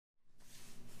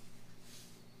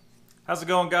How's it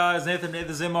going, guys?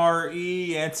 Nathan's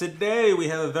MRE, and today we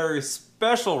have a very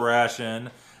special ration.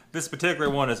 This particular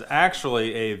one is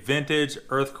actually a vintage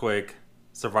earthquake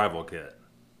survival kit.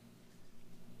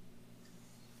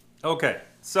 Okay,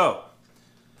 so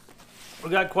we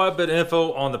got quite a bit of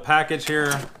info on the package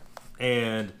here,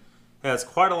 and it has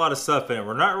quite a lot of stuff in it.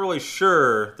 We're not really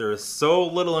sure. There's so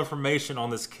little information on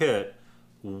this kit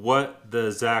what the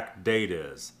exact date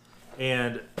is.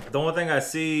 And the only thing I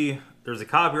see, there's a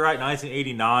copyright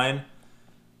 1989,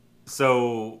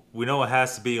 so we know it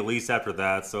has to be at least after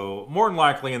that, so more than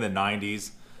likely in the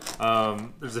 90s.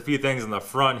 There's a few things in the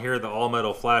front here. The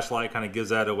all-metal flashlight kind of gives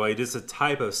that away. Just the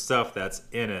type of stuff that's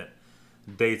in it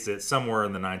dates it somewhere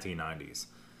in the 1990s.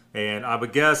 And I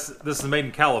would guess this is made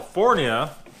in California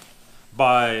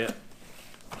by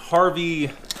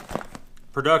Harvey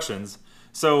Productions.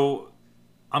 So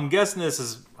I'm guessing this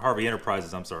is Harvey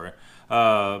Enterprises, I'm sorry.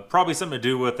 Probably something to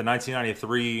do with the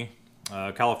 1993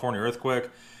 California earthquake.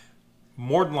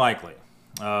 More than likely.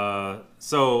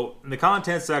 So in the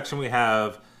content section we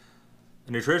have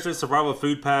a nutritious survival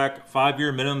food pack,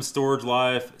 5-year minimum storage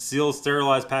life, sealed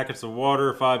sterilized packets of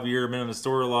water, 5-year minimum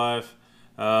storage life,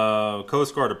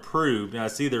 Coast Guard approved. Now I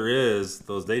see there is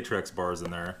those Datrex bars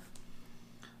in there.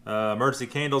 Emergency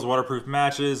candles, waterproof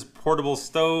matches, portable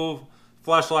stove,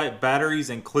 flashlight, batteries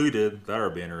included. That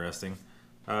would be interesting.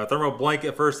 Thermal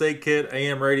blanket, first aid kit,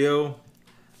 AM radio,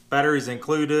 batteries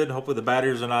included. Hopefully the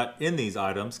batteries are not in these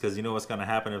items because you know what's going to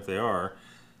happen if they are.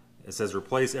 It says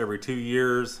replace every 2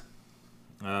 years.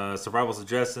 Survival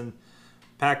suggestion,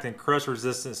 packed and crush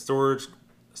resistant storage,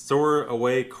 store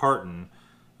away carton.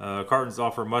 Cartons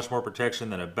offer much more protection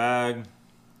than a bag.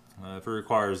 If it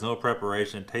requires no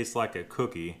preparation, tastes like a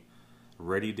cookie,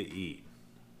 ready to eat.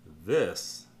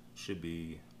 This should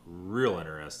be real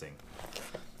interesting.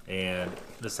 And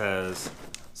this has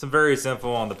some various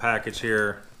info on the package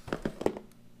here.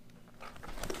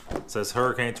 It says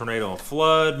hurricane, tornado, and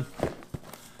flood.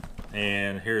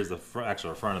 And here's the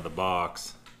actual front of the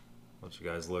box. Let you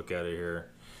guys look at it here.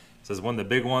 It says when the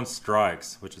big one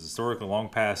strikes, which is historically long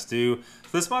past due.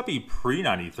 So this might be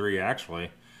pre-93 actually.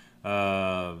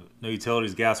 No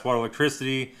utilities, gas, water,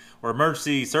 electricity, or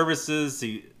emergency services.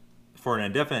 For an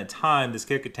indefinite time, this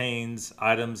kit contains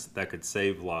items that could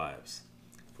save lives.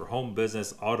 For home,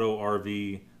 business, auto,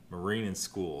 RV, marine, and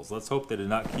schools. Let's hope they did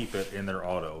not keep it in their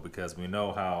auto because we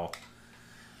know how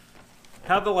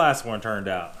the last one turned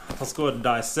out. Let's go ahead and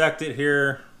dissect it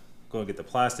here. Go and get the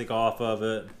plastic off of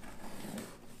it.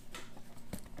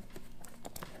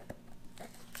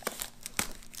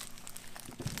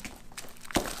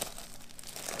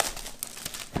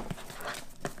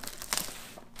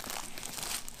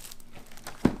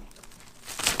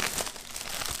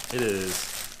 It is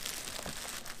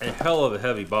a hell of a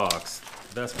heavy box,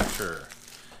 that's for sure.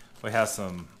 We have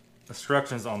some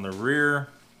instructions on the rear,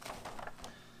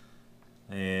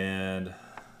 and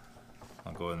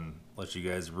I'll go ahead and let you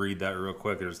guys read that real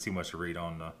quick. There's too much to read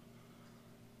on the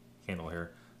handle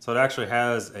here. So it actually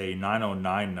has a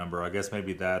 909 number. I guess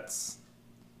maybe that's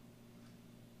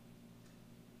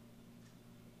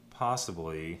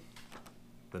possibly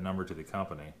the number to the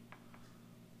company.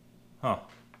 Huh.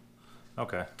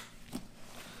 Okay. At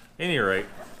any rate,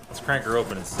 let's crank her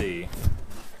open and see.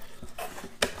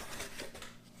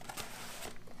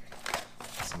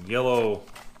 Some yellow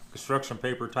construction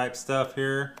paper type stuff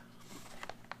here.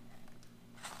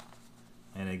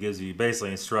 And it gives you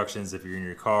basically instructions if you're in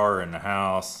your car, in the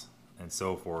house, and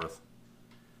so forth.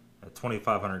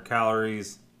 2,500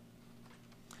 calories.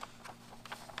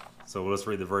 So let's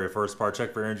read the very first part.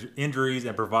 Check for injuries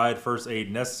and provide first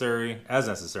aid as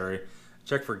necessary.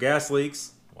 Check for gas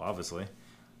leaks, well, obviously.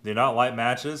 Do not light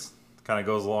matches. Kind of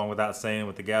goes along without saying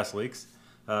with the gas leaks.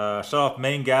 Shut off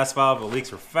main gas valve if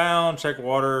leaks are found. Check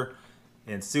water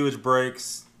and sewage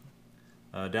breaks.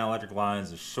 Down electric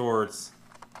lines and shorts.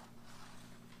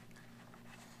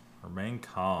 Remain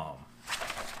calm.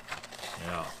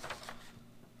 Yeah.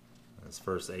 That's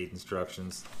first aid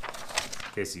instructions.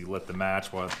 In case you lit the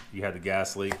match while you had the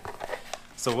gas leak.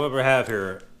 So what we have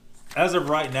here, as of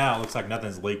right now, it looks like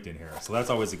nothing's leaked in here, so that's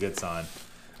always a good sign.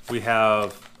 We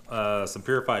have some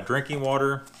purified drinking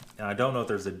water, and I don't know if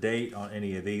there's a date on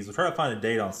any of these. We'll try to find a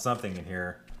date on something in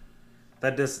here.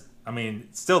 That just, I mean,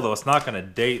 still though, it's not going to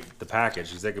date the package,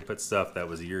 because they could put stuff that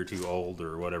was a year or two old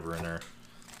or whatever in there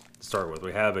to start with.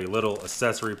 We have a little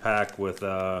accessory pack with,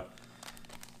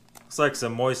 looks like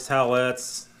some moist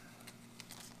towelettes.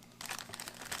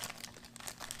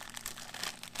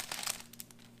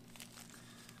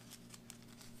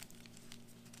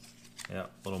 Yeah,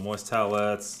 little moist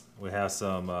towelettes. We have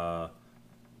some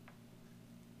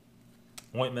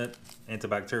ointment,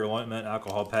 antibacterial ointment,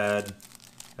 alcohol pad.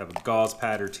 Have a gauze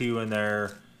pad or two in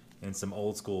there, and some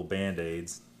old school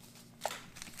Band-Aids.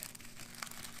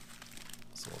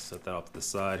 So we'll set that off to the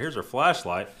side. Here's our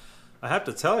flashlight. I have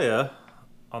to tell you,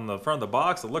 on the front of the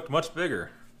box, it looked much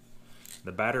bigger.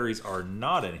 The batteries are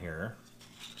not in here.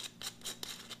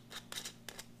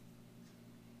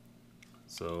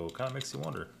 So kind of makes you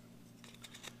wonder.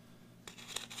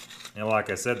 And like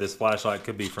I said, this flashlight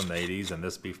could be from the 80s and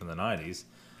this be from the 90s.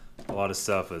 A lot of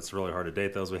stuff, it's really hard to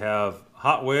date those. We have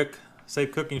hot wick,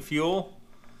 safe cooking fuel.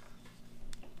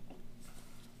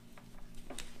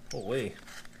 Holy.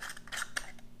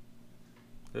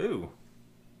 Ooh.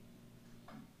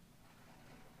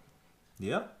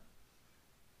 Yeah.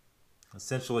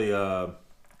 Essentially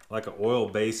like an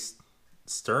oil-based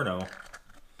sterno.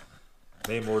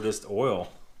 Maybe more just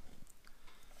oil.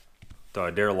 Do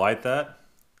I dare light that?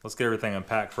 Let's get everything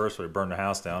unpacked first before we burn the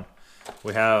house down.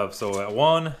 We have, so at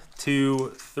 1,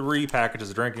 2, 3 packages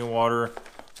of drinking water,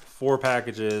 4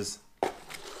 packages,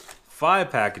 5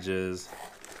 packages,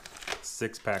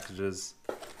 6 packages,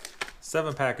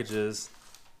 7 packages,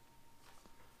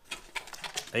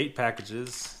 8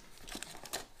 packages,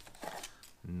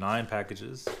 9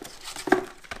 packages,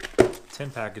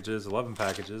 10 packages, 11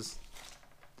 packages,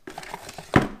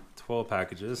 12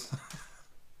 packages.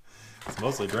 It's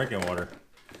mostly drinking water.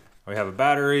 We have a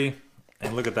battery,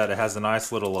 and look at that, it has a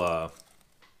nice little, oh,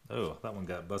 that one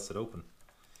got busted open.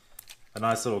 A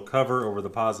nice little cover over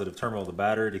the positive terminal of the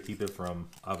battery to keep it from,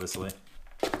 obviously.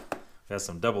 We have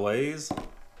some AA's.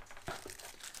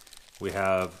 We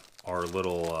have our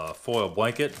little foil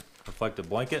blanket, reflective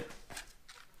blanket.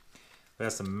 We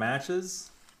have some matches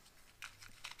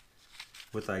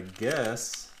with, I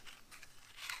guess,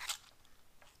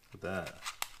 look at that.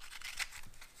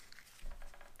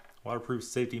 Waterproof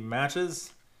safety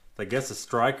matches. I guess a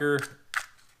striker.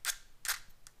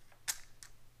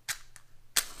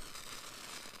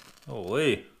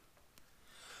 Holy.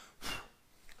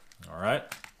 Alright.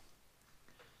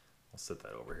 I'll set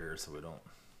that over here so we don't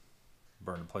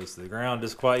burn the place to the ground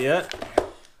just quite yet.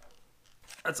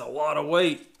 That's a lot of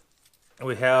weight.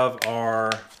 We have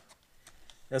our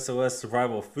SOS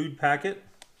Survival Food Packet.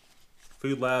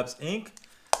 Food Labs Inc.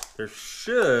 There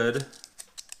should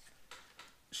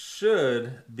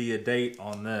be a date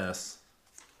on this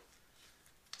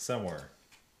somewhere.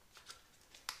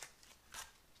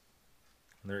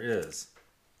 There is.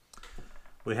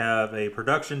 We have a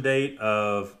production date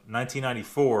of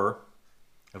 1994,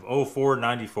 of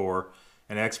 04/94,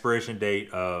 and an expiration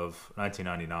date of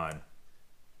 1999.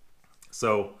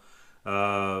 So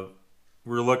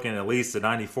we're looking at least a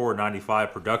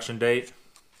 94/95 production date.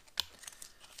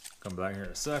 Come back here in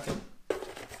a second.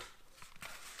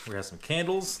 We have some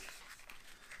candles,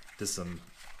 just some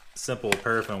simple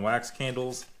paraffin wax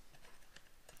candles.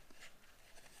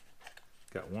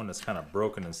 Got one that's kind of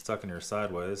broken and stuck in here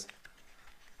sideways.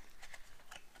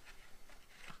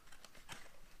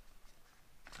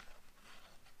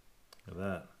 Look at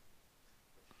that.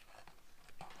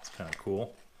 It's kind of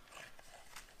cool.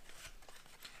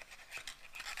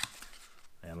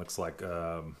 And looks like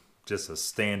just a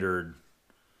standard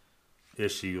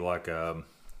issue, like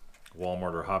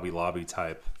Walmart or Hobby Lobby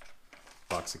type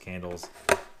box of candles.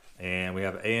 And we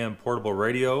have AM portable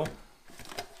radio,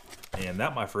 and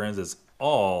that, my friends, is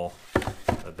all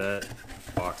that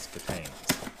box contains.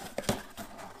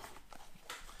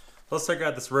 Let's check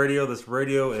out this radio. This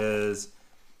radio is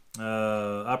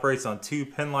operates on 2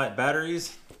 Penlight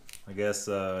batteries. I guess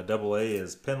AA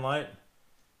is Penlight,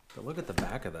 but look at the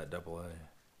back of that AA.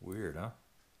 Weird, huh?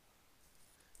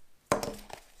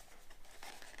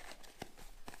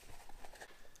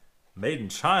 Made in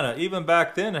China. Even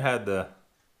back then it had the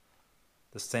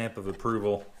stamp of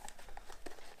approval.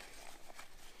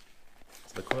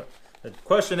 So the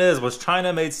question is, was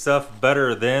China made stuff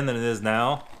better then than it is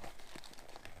now?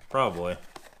 Probably.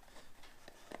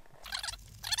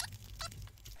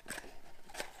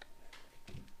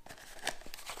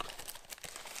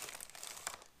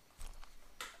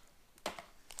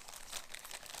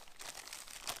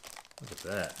 Look at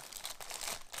that.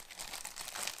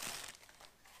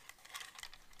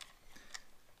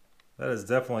 That is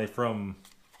definitely from,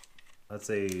 let's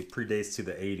say, predates to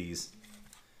the 80s.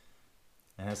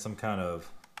 It has some kind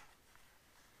of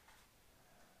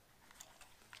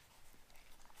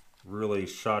really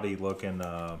shoddy looking,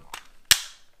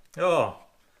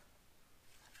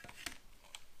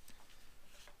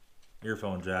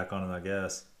 earphone jack on it, I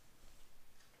guess.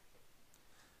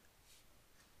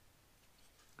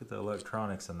 Look at the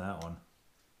electronics in that one.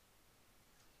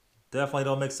 Definitely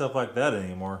don't make stuff like that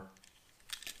anymore.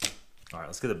 All right,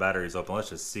 let's get the batteries open. Let's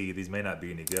just see. These may not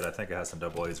be any good. I think it has some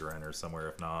double A's around here somewhere,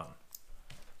 if not.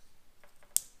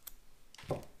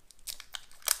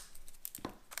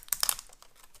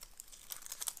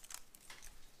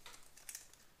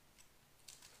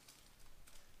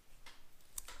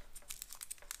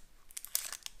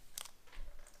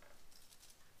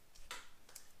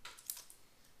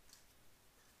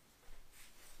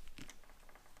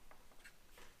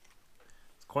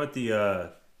 It's quite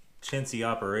the chintzy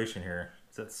operation here.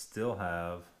 Does that still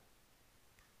have...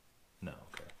 No,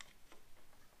 okay.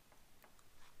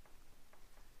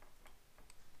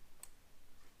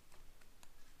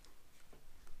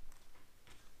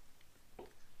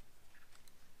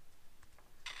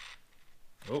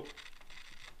 Oh.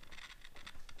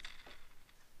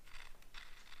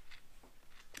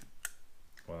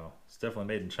 Wow, it's definitely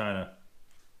made in China.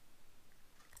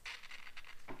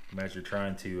 Imagine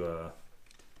trying to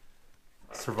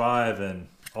survive and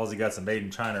all you got's a made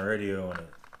in China radio and it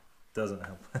doesn't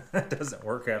help. It doesn't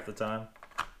work half the time.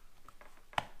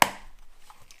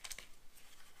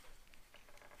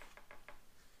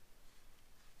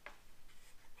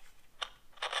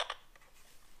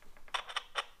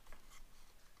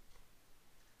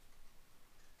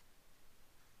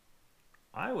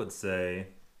 I would say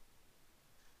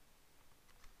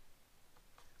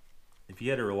if you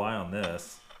had to rely on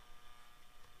this.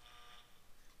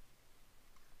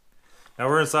 Now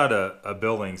we're inside a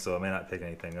building, so it may not pick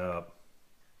anything up.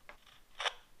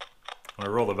 When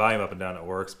I roll the volume up and down, it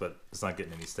works, but it's not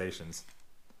getting any stations.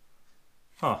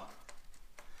 Huh.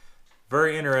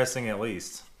 Very interesting, at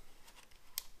least.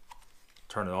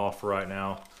 Turn it off for right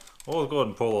now. We'll go ahead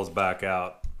and pull those back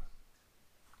out.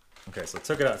 Okay, so I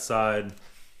took it outside.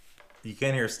 You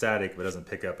can hear static, but it doesn't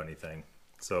pick up anything.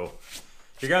 So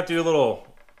you're gonna have to do a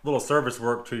little service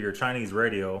work to your Chinese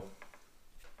radio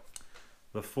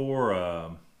before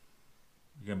you're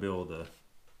gonna be able to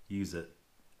use it.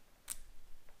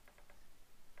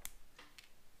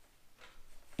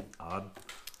 Odd.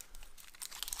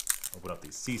 Open up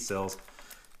these C cells,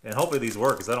 and hopefully these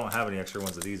work, because I don't have any extra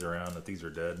ones of these around. That these are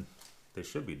dead. They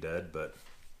should be dead, but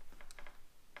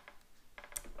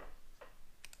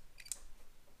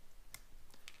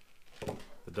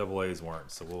the double A's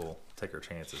weren't, so we'll take our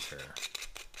chances here.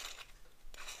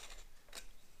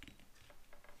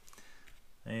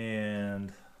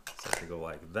 And so I could go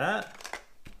like that.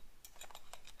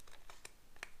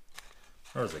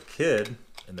 When I was a kid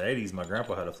in the 80s, my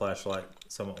grandpa had a flashlight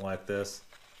somewhat like this.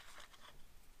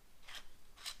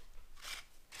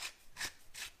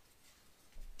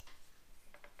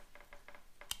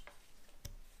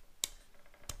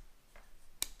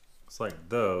 It's like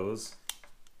those.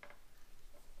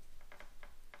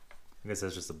 I guess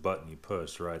that's just a button you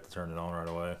push, right, to turn it on right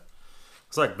away.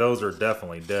 Looks like those are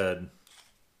definitely dead.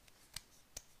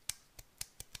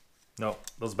 Nope,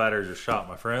 those batteries are shot,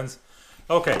 my friends.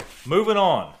 Okay, moving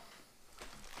on.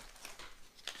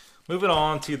 Moving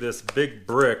on to this big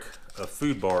brick of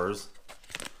food bars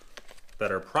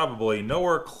that are probably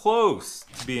nowhere close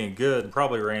to being good and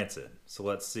probably rancid. So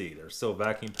let's see, they're still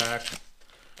vacuum packed.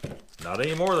 Not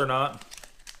anymore, they're not.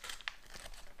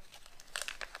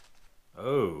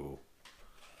 Oh.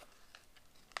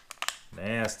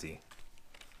 Nasty.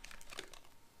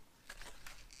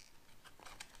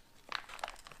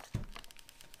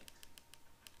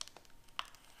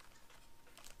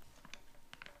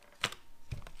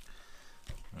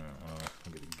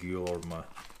 I'll get the goo over my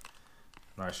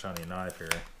nice shiny knife here.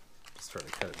 Just try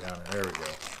to cut it down. There we go.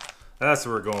 That's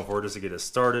what we're going for, just to get it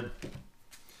started.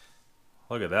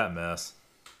 Look at that mess.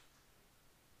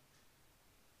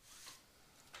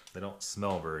 They don't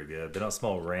smell very good. They don't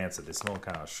smell rancid. They smell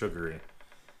kind of sugary.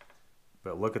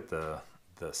 But look at the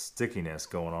stickiness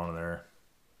going on in there.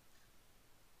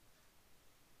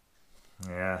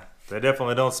 Yeah, they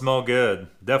definitely don't smell good.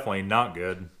 Definitely not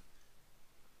good.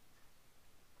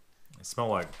 They smell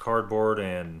like cardboard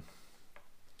and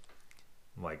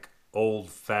like old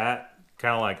fat.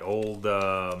 Kind of like old,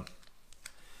 I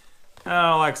don't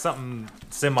know, like something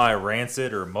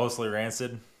semi-rancid or mostly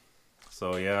rancid.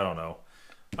 So yeah, I don't know.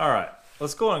 Alright,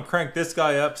 let's go and crank this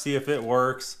guy up, see if it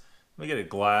works. Let me get a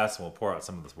glass and we'll pour out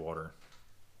some of this water.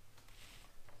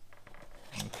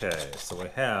 Okay, so we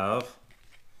have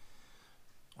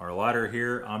our lighter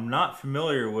here. I'm not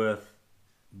familiar with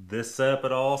this setup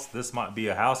at all, so this might be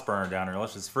a house burner down here.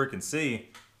 Let's just freaking see.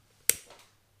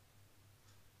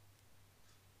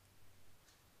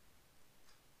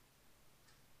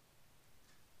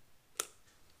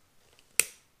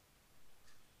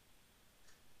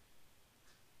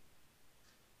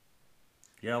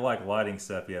 Yeah, I like lighting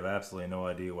stuff. You have absolutely no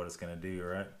idea what it's going to do,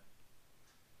 right?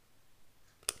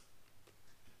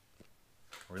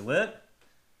 Are we lit?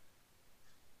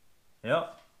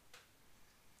 Yep.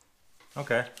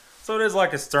 Okay. So it is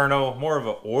like a sterno, more of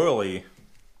an oily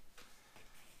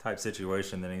type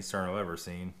situation than any sterno I've ever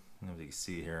seen. I don't know if you can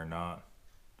see it here or not.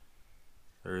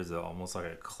 There is almost like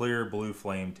a clear blue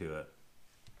flame to it.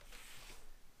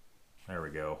 There we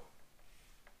go.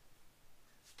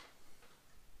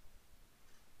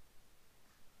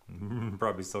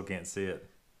 Probably still can't see it.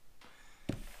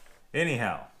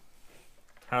 Anyhow,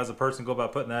 how does a person go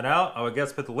about putting that out? I would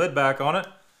guess put the lid back on it.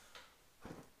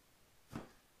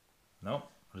 Nope,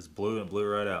 I just blew it and blew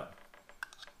it right out.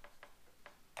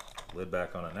 Lid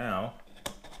back on it now.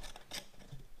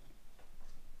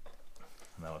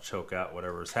 And that'll choke out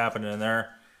whatever's happening in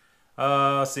there.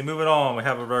 See, moving on, we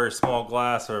have a very small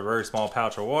glass or a very small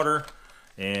pouch of water.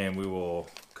 And we will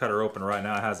cut her open right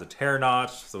now. It has a tear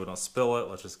notch, so we don't spill it.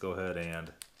 Let's just go ahead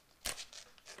and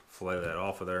fillet that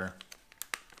off of there.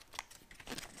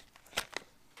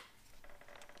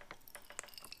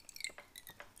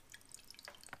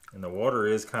 And the water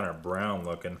is kind of brown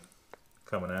looking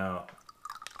coming out.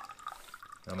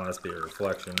 That must be a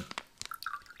reflection.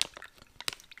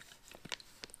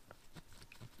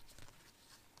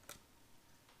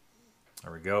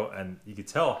 There we go. And you can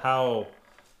tell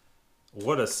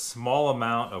what a small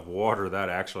amount of water that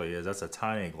actually is. That's a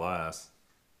tiny glass.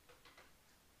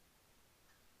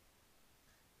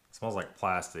 It smells like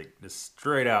plastic, just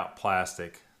straight out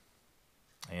plastic.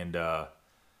 And yeah,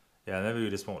 maybe we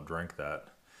just won't drink that.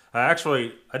 I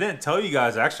didn't tell you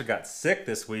guys I actually got sick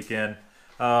this weekend.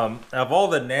 Of all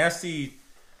the nasty,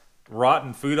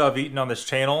 rotten food I've eaten on this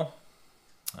channel,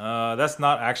 that's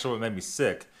not actually what made me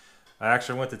sick. I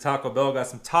actually went to Taco Bell, got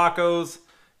some tacos,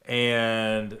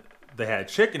 and they had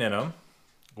chicken in them,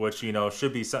 which, you know,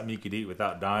 should be something you could eat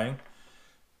without dying.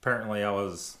 Apparently, I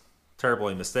was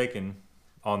terribly mistaken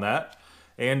on that.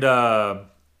 And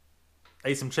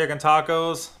ate some chicken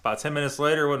tacos. About 10 minutes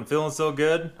later, wasn't feeling so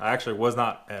good. I actually was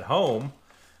not at home.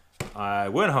 I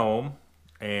went home,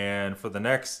 and for the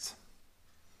next,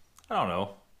 I don't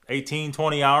know, 18,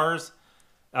 20 hours,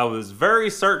 I was very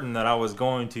certain that I was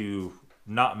going to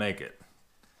not make it.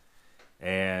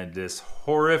 And this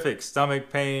horrific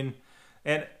stomach pain.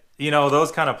 And, you know,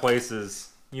 those kind of places,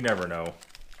 you never know.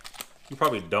 You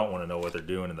probably don't want to know what they're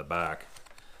doing in the back.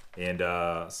 And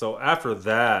so after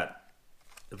that,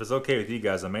 if it's okay with you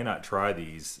guys, I may not try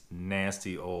these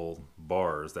nasty old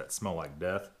bars that smell like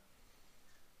death.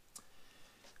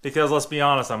 Because let's be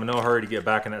honest, I'm in no hurry to get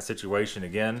back in that situation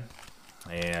again.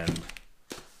 And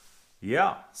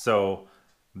yeah, so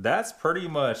that's pretty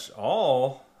much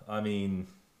all. I mean,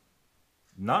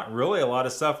 not really a lot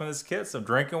of stuff in this kit. Some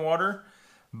drinking water.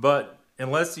 But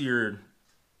unless you're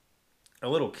a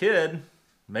little kid,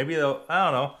 maybe they'll, I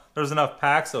don't know, there's enough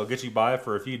packs that'll get you by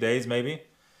for a few days maybe.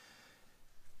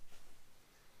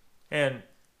 And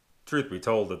truth be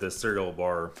told, that this cereal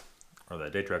bar or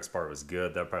that Datrex bar was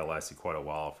good, that probably lasted quite a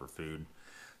while for food.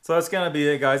 So that's going to be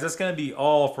it, guys. That's going to be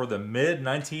all for the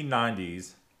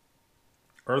mid-1990s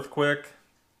earthquake,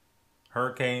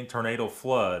 hurricane, tornado,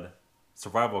 flood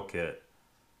survival kit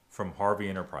from Harvey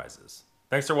Enterprises.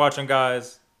 Thanks for watching,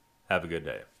 guys. Have a good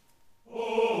day.